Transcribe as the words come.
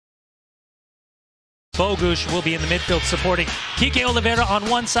Bogusz will be in the midfield supporting Kike Oliveira on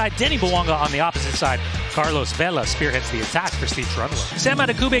one side, Denny Bouanga on the opposite side. Carlos Vela spearheads the attack for Steve Trundle. Sam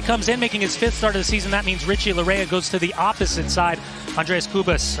Adekugbe comes in, making his 5th start of the season. That means Richie Larea goes to the opposite side. Andreas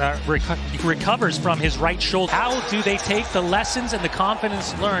Kubas recovers from his right shoulder. How do they take the lessons and the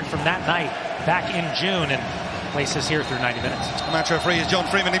confidence learned from that night back in June and place us here through 90 minutes? Match referee is John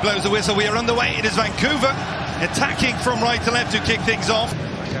Freeman. He blows the whistle. We are underway. It is Vancouver attacking from right to left to kick things off.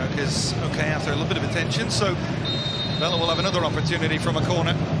 Is okay after a little bit of attention, so Vela will have another opportunity from a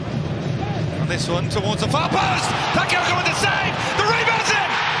corner. And this one towards the far post. Bakayoko with the save. The rebound's in.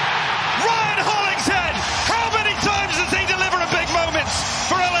 Ryan Hollingshead. How many times does he deliver a big moment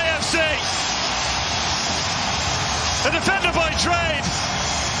for LAFC? A defender by trade,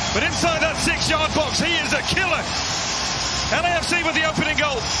 but inside that 6-yard box, he is a killer. LAFC with the opening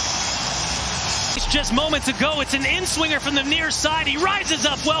goal. It's just moments ago. It's an in-swinger from the near side. He rises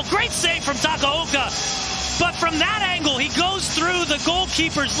up well. Great save from Takaoka. But from that angle, he goes through the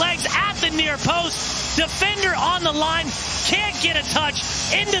goalkeeper's legs at the near post. Defender on the line. Can't get a touch.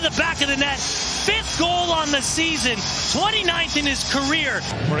 Into the back of the net. 5th goal on the season. 29th in his career.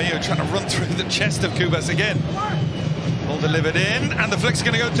 Murillo trying to run through the chest of Kubas again. Ball delivered in. And the flick's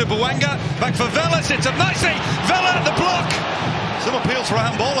going to go to Bouanga. Back for Vela. Sits up nicely. Vela at the block. Some appeals for a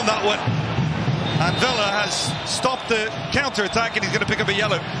handball on that one. And Vela has stopped the counter-attack and he's going to pick up a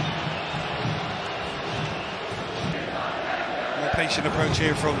yellow. More patient approach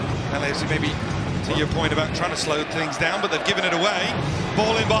here from LAFC, maybe to your point about trying to slow things down, but they've given it away.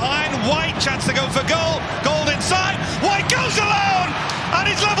 Ball in behind, White, chance to go for goal. Goal inside, White goes alone and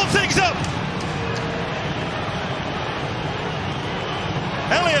he's leveled things up.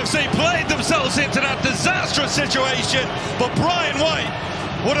 LAFC played themselves into that disastrous situation, but Brian White,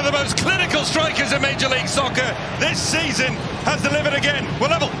 one of the most clinical strikers in Major League Soccer this season, has delivered again. We're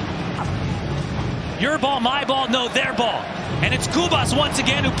level. Your ball, my ball, no, their ball. And it's Kubas once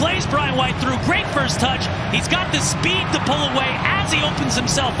again who plays Brian White through. Great first touch. He's got the speed to pull away as he opens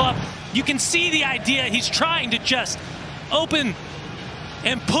himself up. You can see the idea. He's trying to just open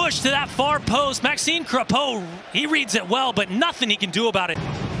and push to that far post. Maxime Crepeau, he reads it well, but nothing he can do about it.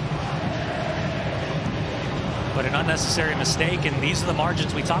 But an unnecessary mistake, and these are the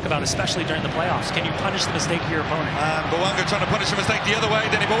margins we talk about, especially during the playoffs. Can you punish the mistake of your opponent? And Bouanga trying to punish the mistake the other way.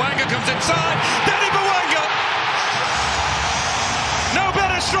 Denny Bouanga comes inside. Denny Bouanga! No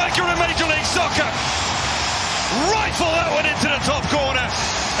better striker in Major League Soccer. Rifle that one into the top corner.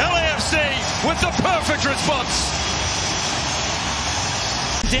 LAFC with the perfect response.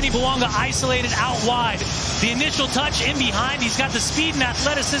 Denny Bouanga isolated out wide. The initial touch in behind. He's got the speed and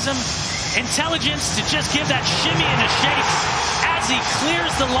athleticism, intelligence to just give that shimmy and a shake as he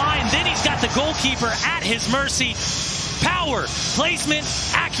clears the line. Then he's got the goalkeeper at his mercy. Power, placement,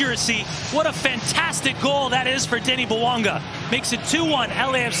 accuracy. What a fantastic goal that is for Denny Bouanga. Makes it 2-1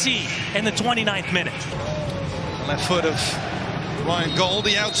 LAFC in the 29th minute. Left foot of Ryan Gold,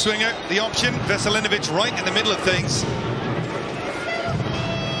 the outswinger, the option. Veselinovic right in the middle of things.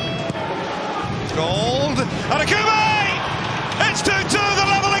 Gold. Adekugbe! It's 2-2, the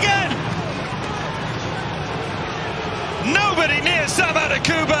level again! Nobody near Sam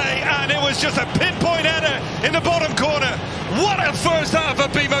Adekugbe, and it was just a pinpoint header in the bottom corner. What a first half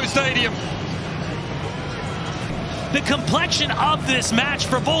at BMO Stadium. The complexion of this match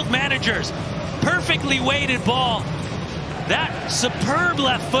for both managers. Perfectly weighted ball. That superb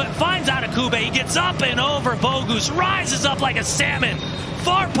left foot finds Adekugbe. He gets up and over Bogusz, rises up like a salmon.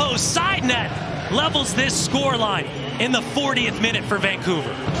 Far post, side net, levels this scoreline in the 40th minute for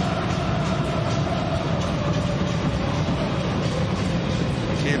Vancouver.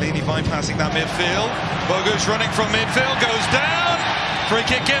 Chiellini bypassing that midfield. Bogusz running from midfield, goes down. Free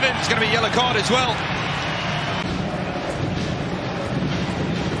kick given. It's going to be a yellow card as well.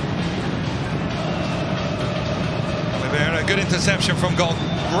 Oliveira, good interception from goal.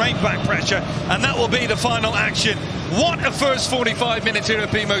 Great back pressure, and that will be the final action. What a first 45 minutes here at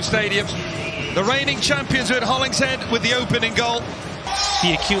BMO Stadium. The reigning champions with Hollingshead with the opening goal.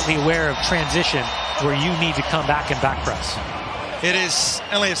 Be acutely aware of transition where you need to come back and back press. It is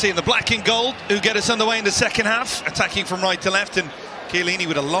LAFC in the black and gold who get us underway in the second half, attacking from right to left, and Chiellini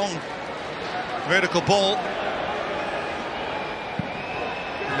with a long vertical ball.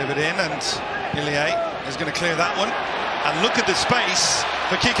 Delivered in, and Ilie is going to clear that one. And look at the space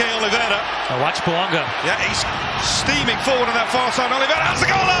for Kike Oliveira. Now watch Bouanga. Yeah, he's steaming forward on that far side. Oliveira has to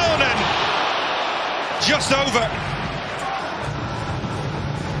go alone, and just over.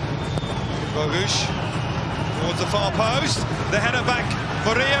 Bogusz towards the far post. The header back.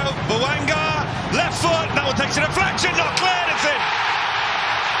 Murillo, Bouanga, left foot. That one takes a deflection, not cleared. It's in.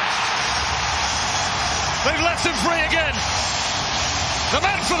 They've left him free again. The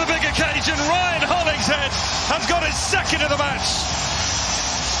man for the big occasion, Ryan Hollingshead, has got his second of the match.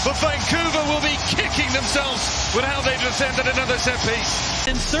 But Vancouver will be kicking themselves with how they defended another set piece.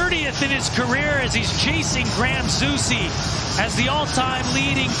 And 30th in his career as he's chasing Graham Zusi as the all-time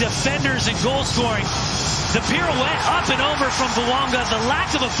leading defenders in goal scoring. The pirouette up and over from Bouanga, the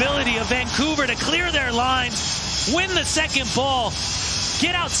lack of ability of Vancouver to clear their lines, win the second ball,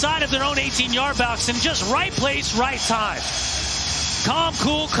 get outside of their own 18-yard box, and just right place, right time. Calm,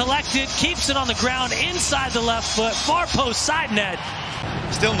 cool, collected, keeps it on the ground inside the left foot, far post, side net.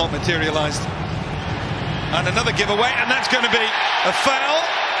 Still not materialized. And another giveaway, and that's going to be a foul.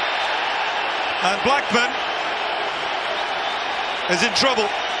 And Blackman is in trouble.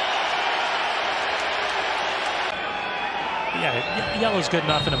 Yeah, yellow's good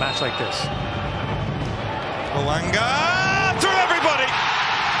enough in a match like this. Bouanga through everybody,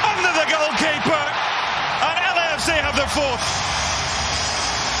 under the goalkeeper, and LAFC have their fourth.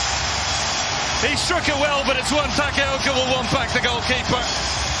 He struck it well, but it's one Takaoka will one back the goalkeeper.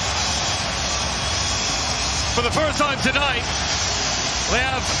 For the first time tonight, they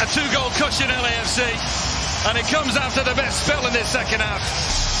have a two-goal cushion, LAFC, and it comes after the best spell in this second half.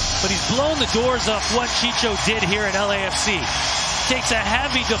 But he's blown the doors off what Chicho did here at LAFC. Takes a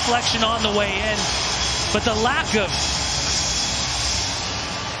heavy deflection on the way in, but the lack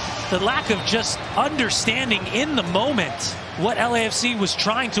of just understanding in the moment what LAFC was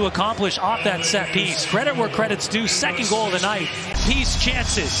trying to accomplish off that set piece. Credit where credit's due. Second goal of the night. Piece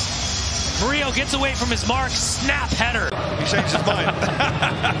chances. Murillo gets away from his mark. Snap header. He changed his mind.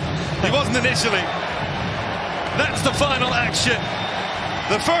 He wasn't initially. That's the final action.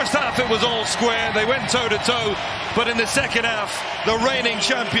 The first half it was all square. They went toe-to-toe. But in the second half, the reigning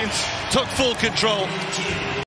champions took full control.